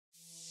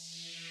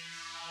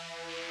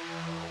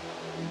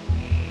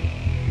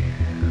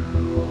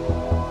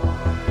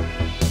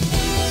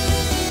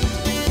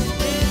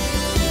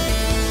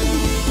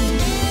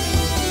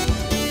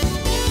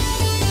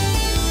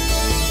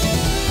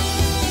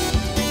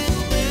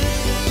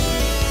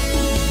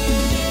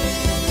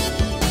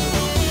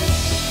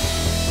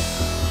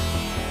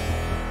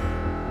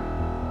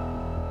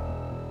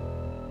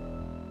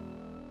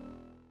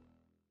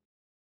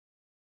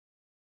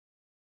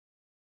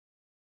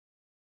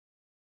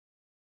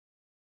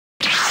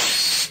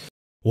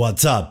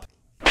What's up,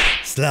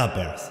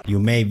 slappers? You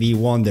may be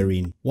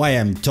wondering why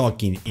I'm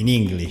talking in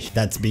English.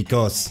 That's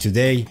because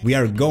today we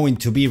are going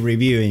to be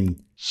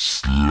reviewing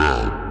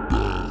slappers.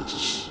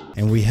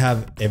 And we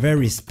have a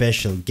very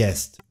special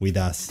guest with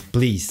us.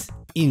 Please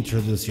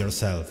introduce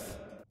yourself.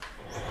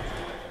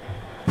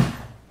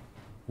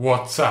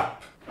 What's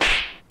up,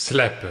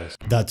 slappers?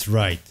 That's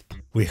right.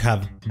 We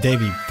have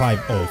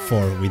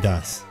Davie504 with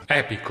us.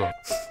 Epico.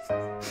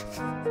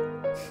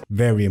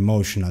 Very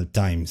emotional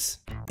times.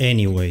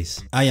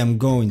 Anyways, I am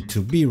going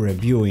to be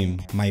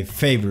reviewing my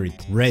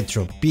favorite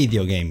retro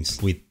video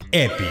games with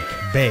epic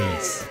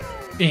bass.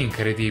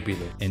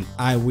 Incredibile. And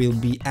I will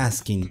be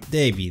asking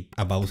David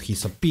about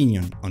his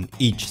opinion on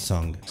each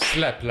song.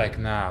 Slap like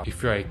now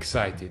if you are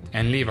excited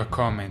and leave a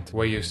comment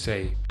where you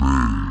say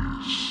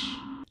bass.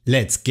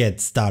 Let's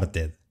get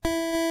started.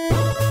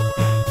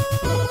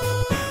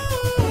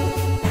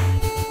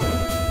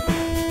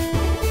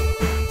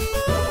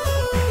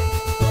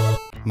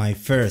 My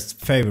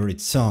first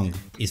favorite song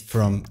is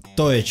from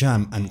Toe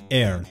Jam and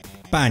Air,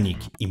 Panic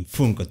in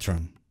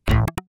Funkotron.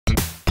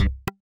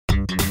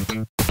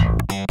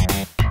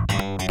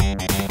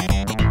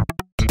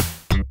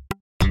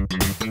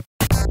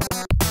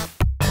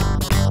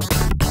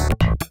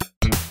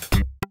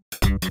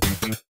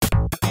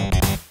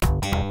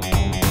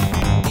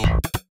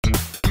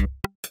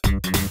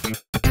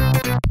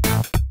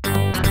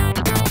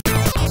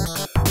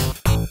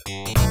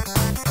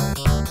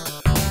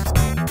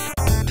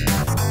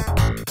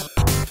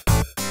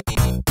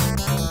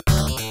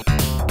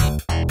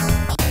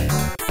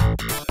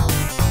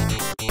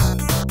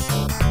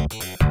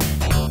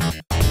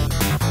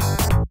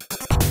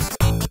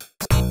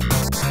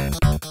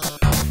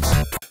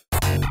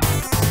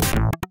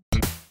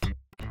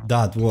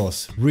 That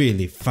was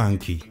really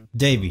funky.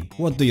 Davey,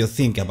 what do you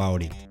think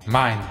about it?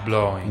 Mind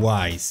blowing.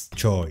 Wise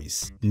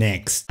choice.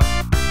 Next.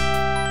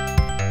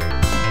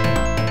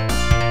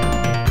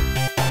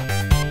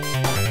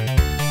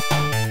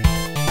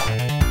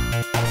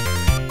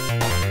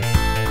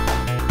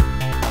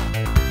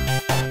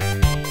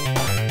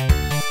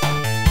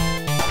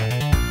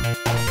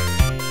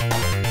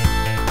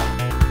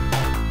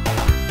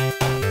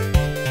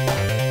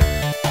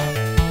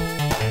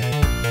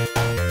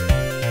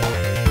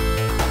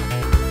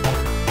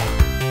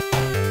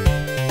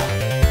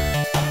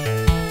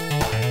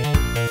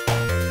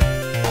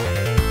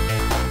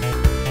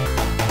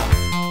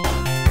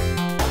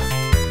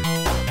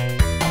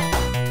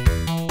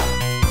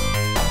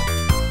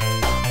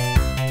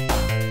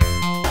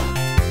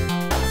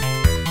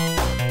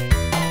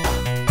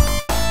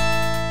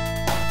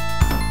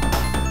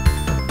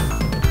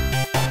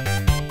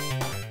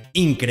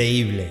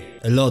 Increíble!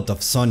 A lot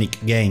of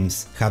Sonic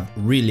games have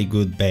really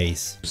good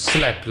bass.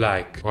 Slap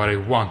like or I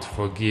won't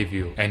forgive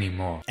you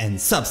anymore. And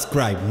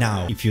subscribe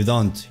now. If you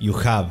don't, you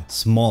have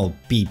small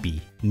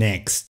pee-pee.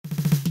 Next.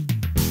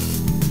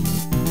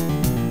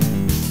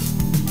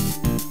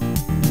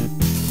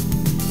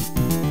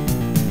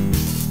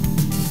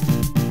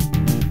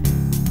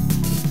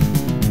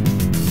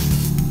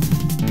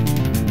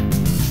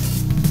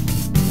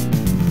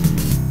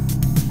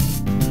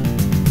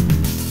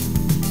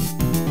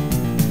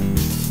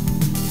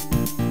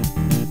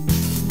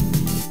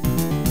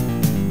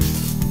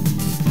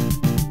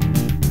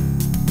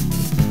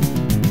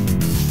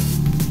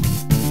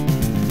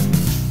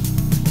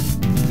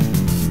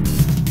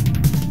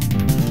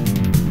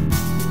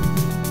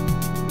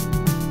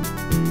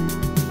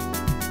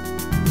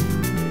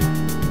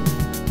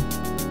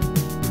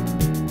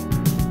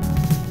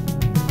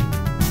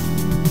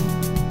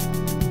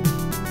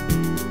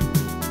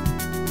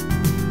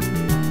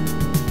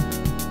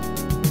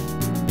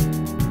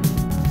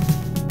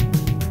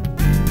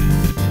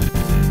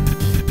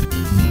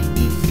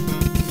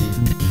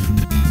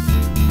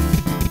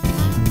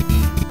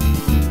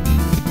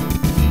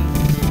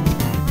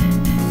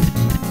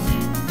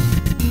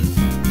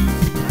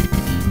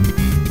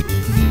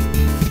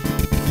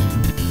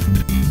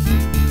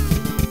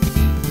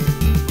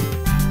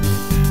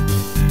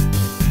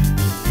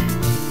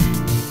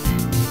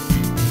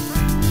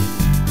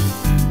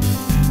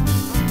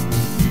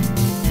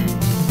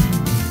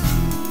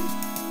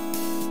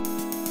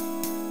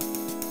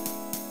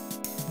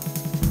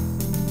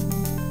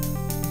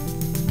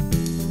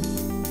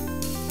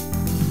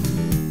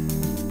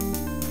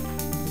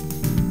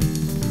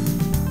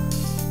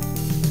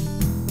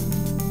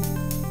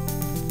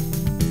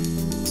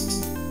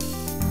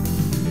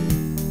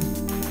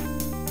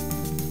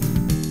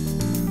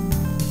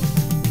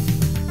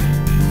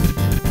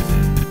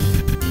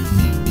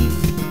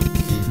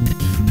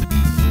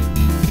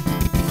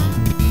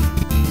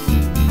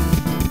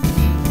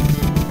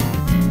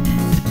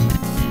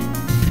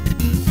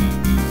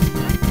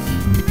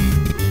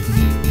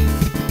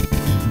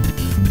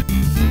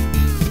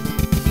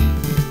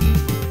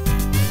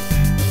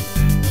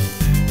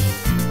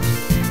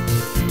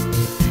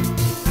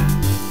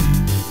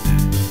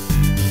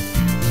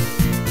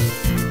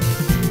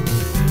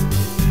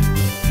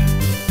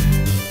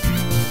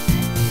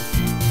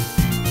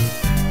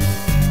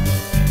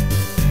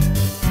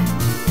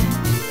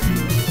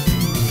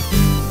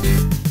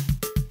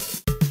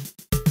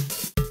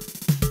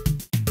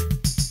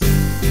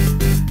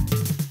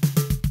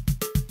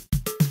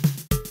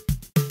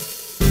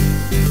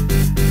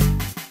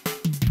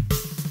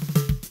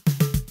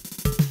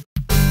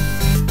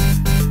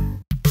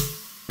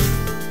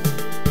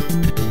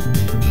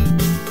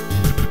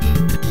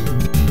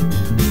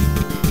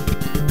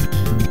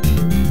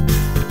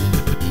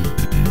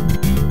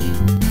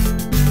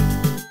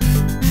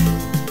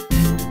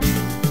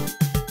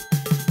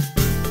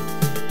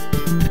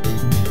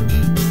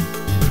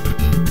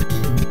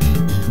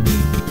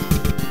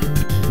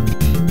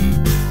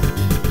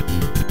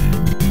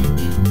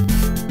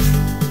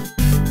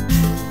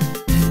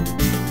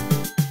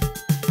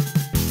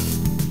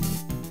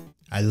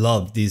 I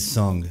love this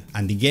song,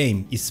 and the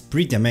game is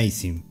pretty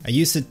amazing. I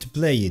used to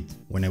play it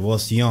when I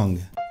was young.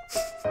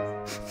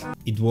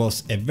 It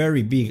was a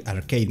very big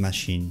arcade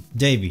machine.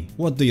 Davie,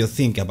 what do you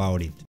think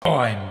about it?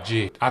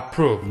 OMG,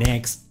 approve.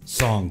 Next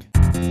song.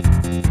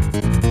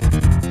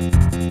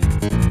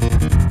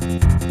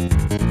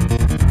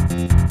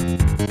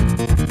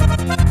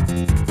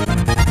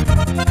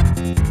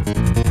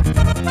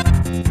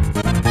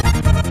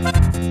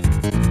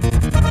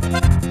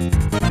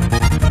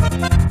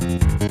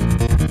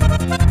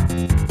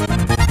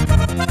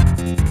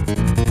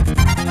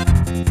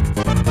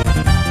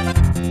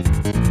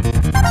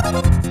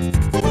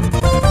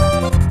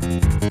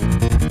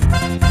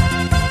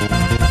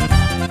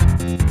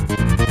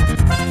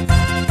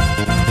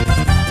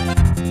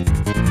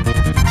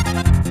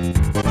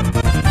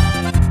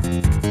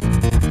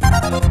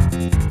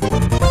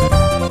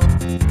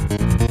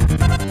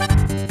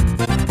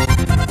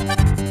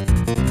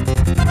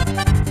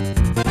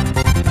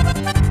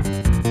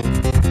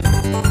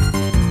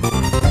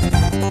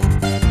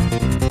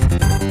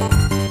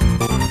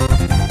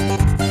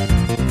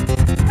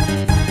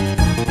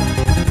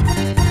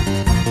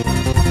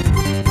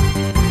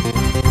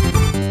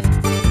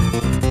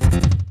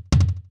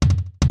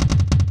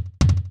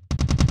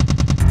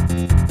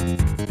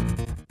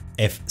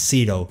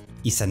 F-Zero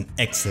is an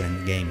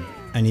excellent game,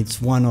 and it's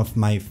one of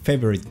my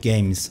favorite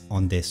games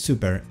on the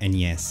Super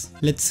NES.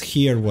 Let's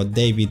hear what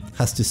David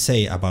has to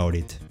say about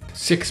it.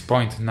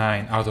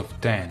 6.9 out of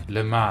 10.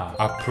 Lemar,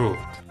 approved.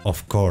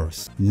 Of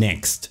course.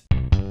 Next.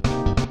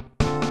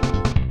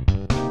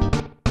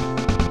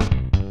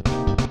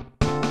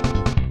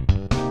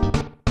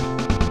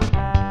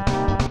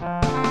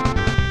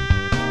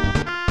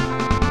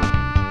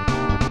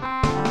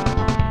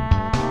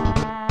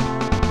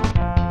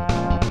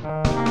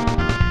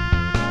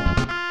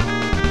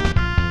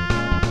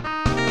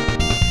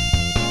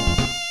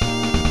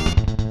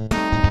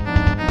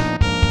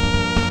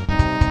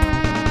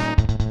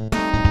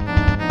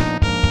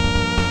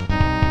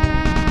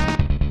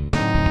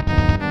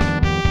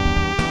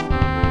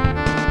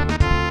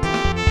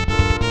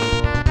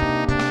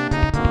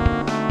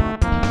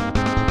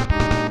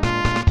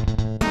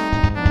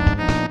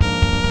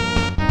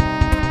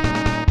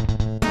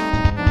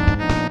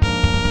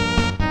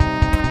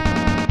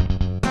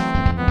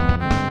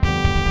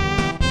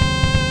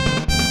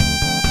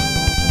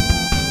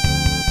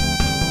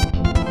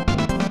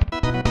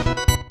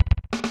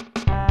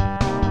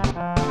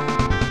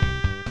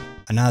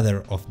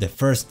 Another of the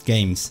first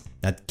games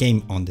that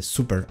came on the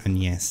Super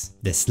NES.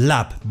 The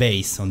slap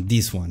bass on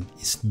this one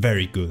is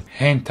very good.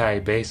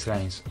 Hentai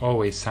basslines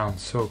always sound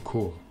so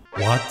cool.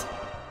 What?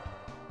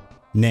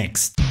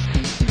 Next.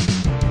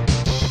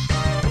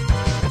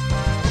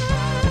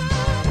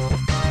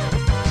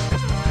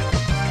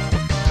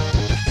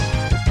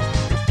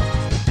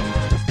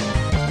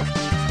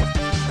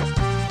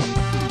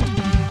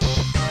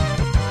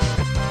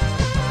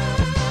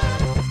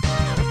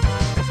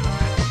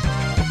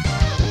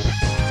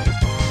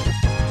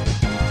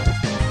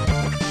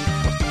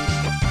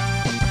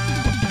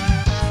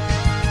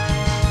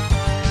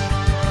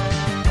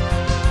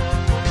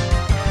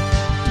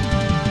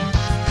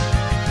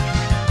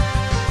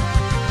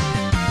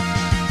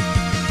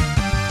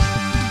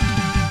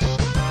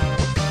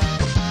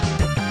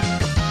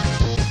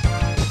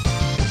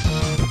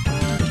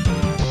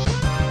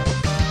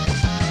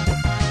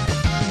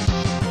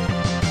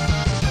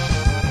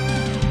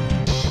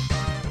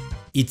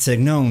 It's a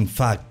known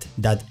fact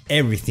that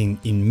everything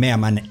in Mega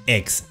Man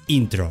X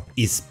intro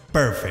is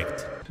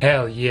perfect.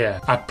 Hell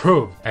yeah,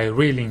 approved. I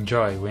really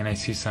enjoy when I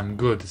see some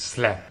good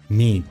slap.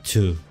 Me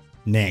too.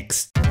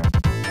 Next.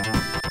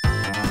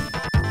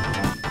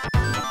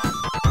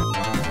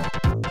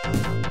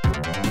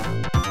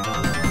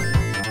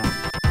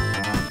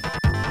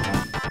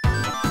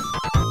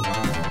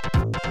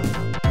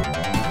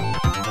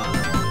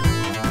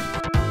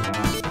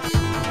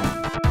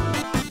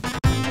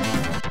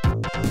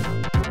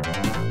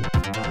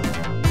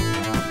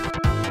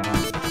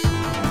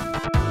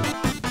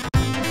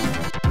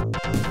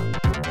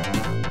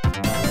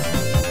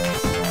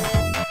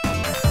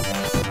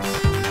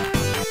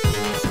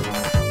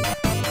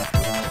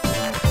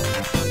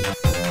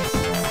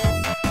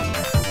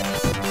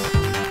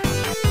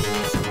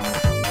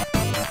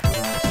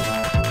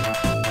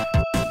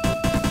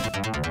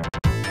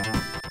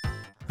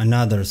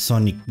 Another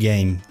Sonic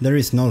game. There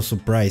is no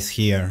surprise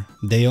here.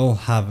 They all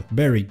have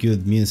very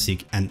good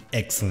music and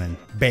excellent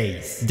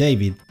bass.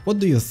 David, what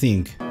do you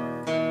think?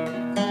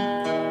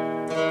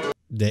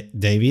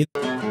 David?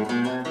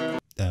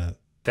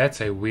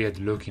 That's a weird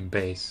looking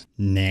bass.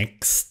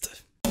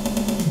 Next.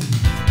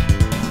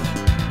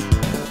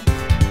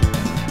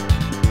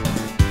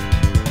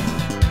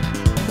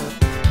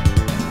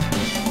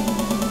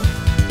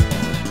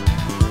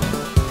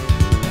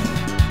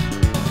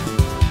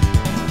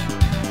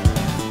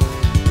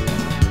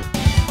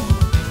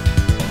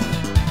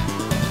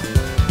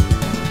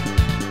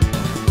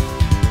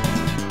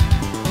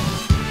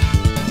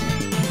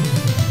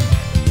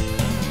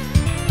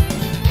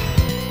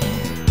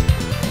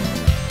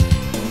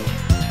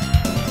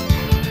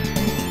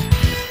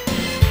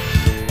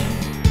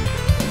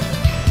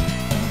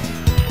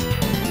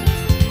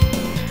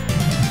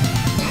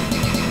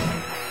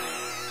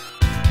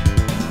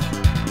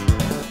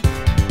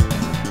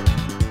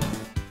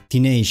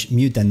 Teenage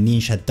Mutant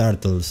Ninja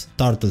Turtles,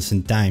 Turtles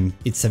in Time.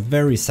 It's a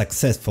very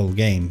successful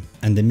game,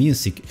 and the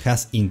music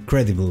has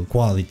incredible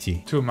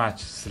quality. Too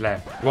much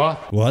slap.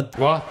 What? What?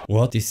 What?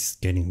 What? This is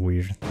getting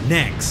weird.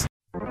 Next!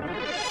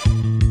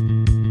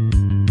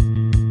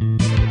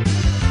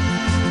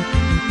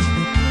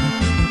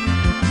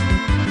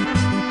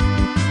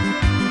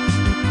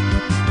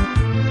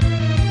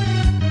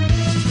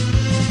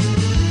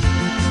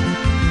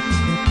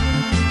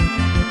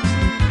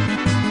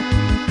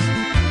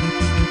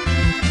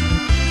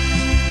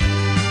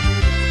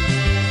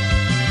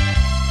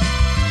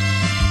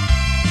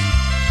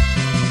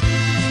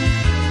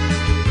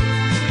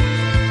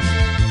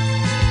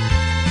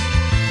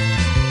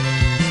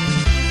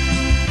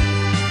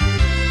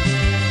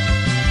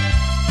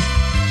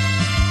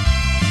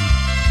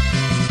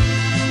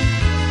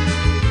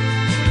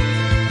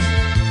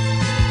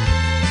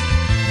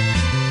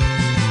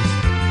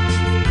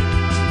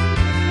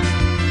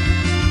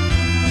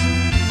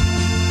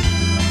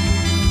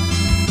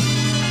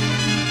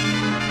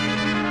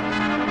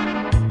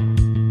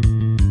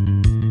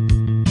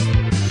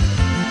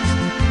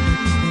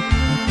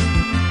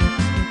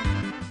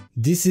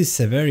 This is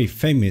a very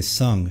famous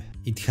song.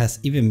 It has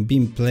even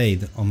been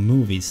played on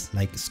movies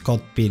like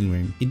Scott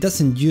Pilgrim. It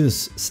doesn't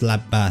use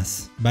slap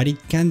bass, but it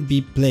can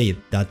be played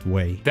that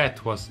way.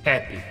 That was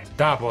epic.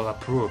 Double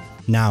approved.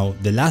 Now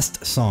the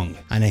last song,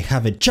 and I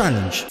have a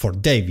challenge for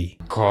Davie.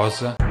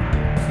 Cosa?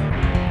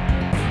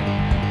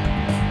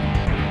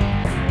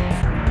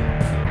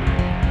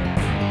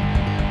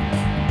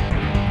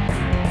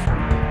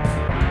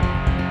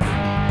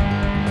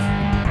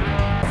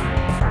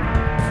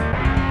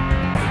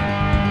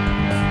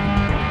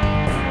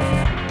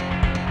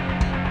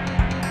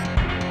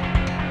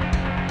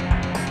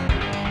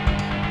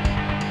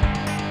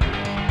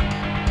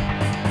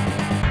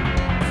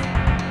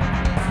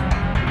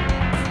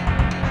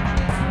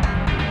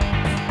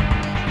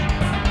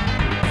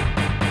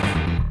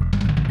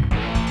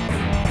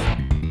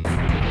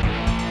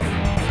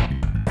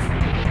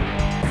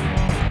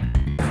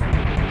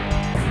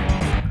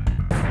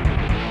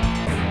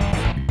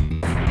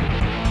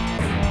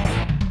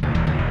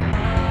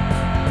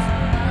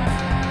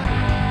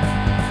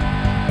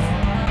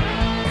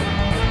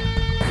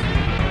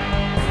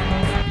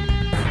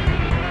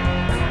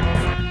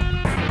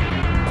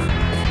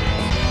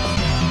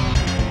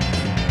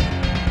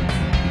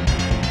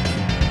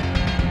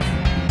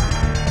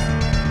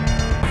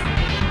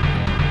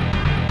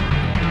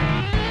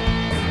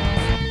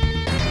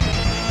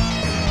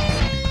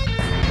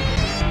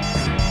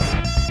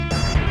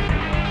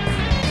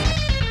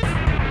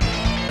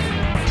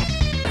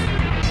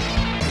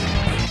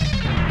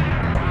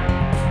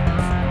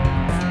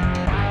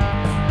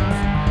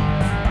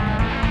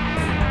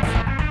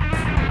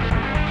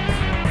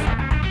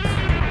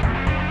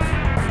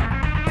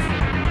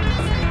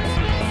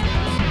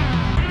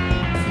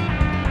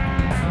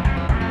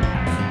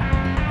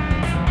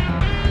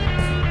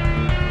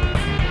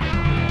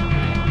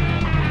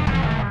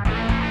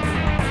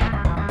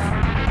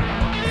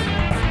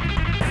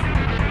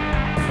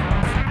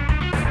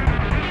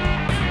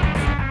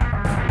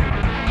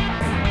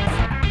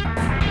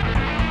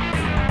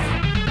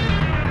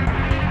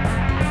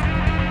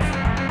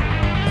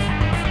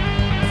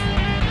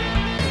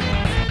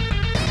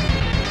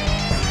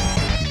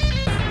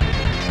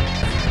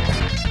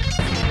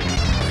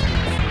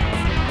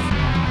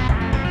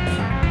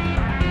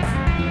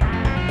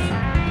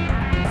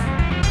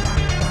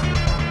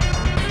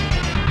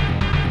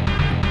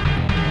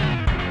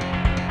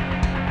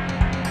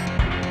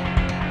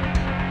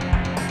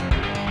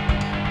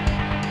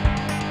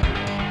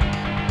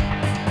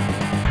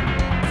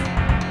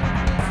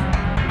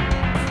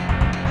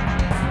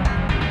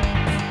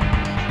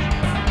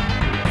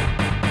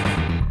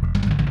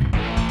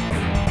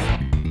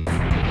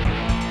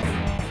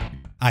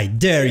 I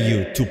dare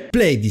you to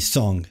play this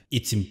song.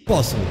 It's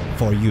impossible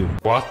for you.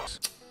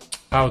 What?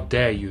 How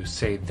dare you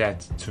say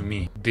that to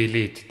me?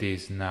 Delete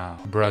this now.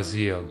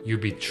 Brazil, you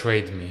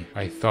betrayed me.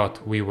 I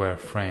thought we were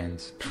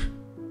friends.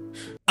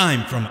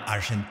 I'm from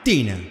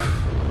Argentina.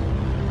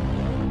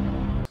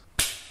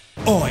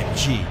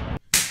 OMG.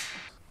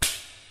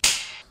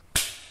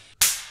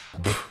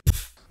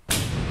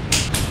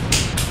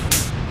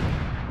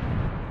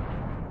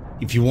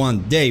 If you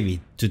want David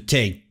to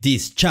take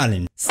this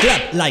challenge,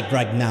 slap like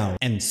right now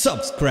and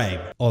subscribe.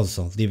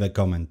 Also leave a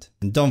comment.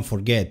 And don't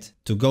forget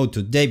to go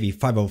to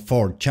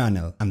Davie504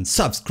 channel and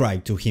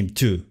subscribe to him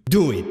too.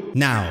 Do it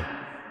now.